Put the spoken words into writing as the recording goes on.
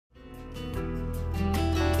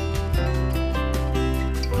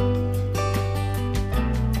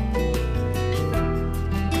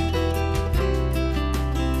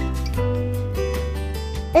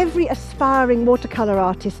Every aspiring watercolour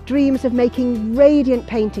artist dreams of making radiant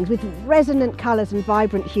paintings with resonant colours and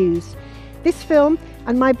vibrant hues. This film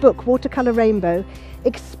and my book, Watercolour Rainbow,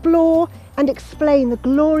 explore and explain the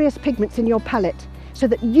glorious pigments in your palette so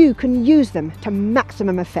that you can use them to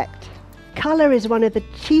maximum effect. Colour is one of the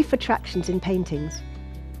chief attractions in paintings.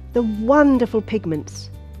 The wonderful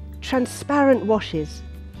pigments, transparent washes,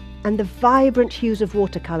 and the vibrant hues of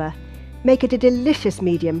watercolour make it a delicious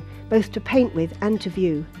medium both to paint with and to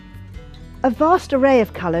view. A vast array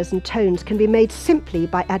of colours and tones can be made simply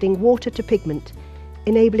by adding water to pigment,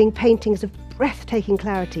 enabling paintings of breathtaking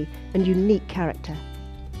clarity and unique character.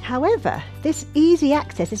 However, this easy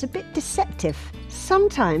access is a bit deceptive.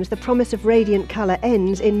 Sometimes the promise of radiant colour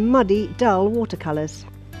ends in muddy, dull watercolours.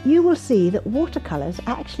 You will see that watercolours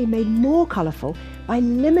are actually made more colourful by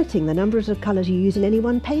limiting the numbers of colours you use in any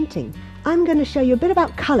one painting. I'm going to show you a bit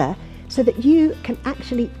about colour so that you can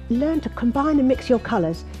actually learn to combine and mix your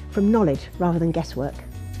colours from knowledge rather than guesswork.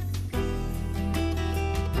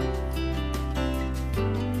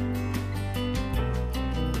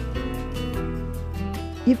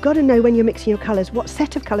 You've got to know when you're mixing your colours what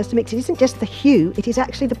set of colours to mix. It isn't just the hue, it is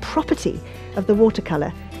actually the property of the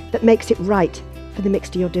watercolour that makes it right for the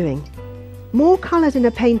mixture you're doing. More colours in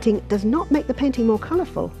a painting does not make the painting more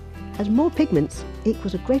colourful, as more pigments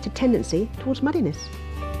equals a greater tendency towards muddiness.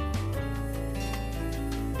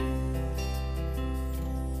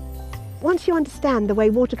 Once you understand the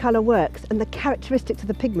way watercolour works and the characteristics of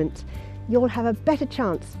the pigments, you'll have a better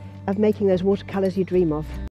chance of making those watercolours you dream of.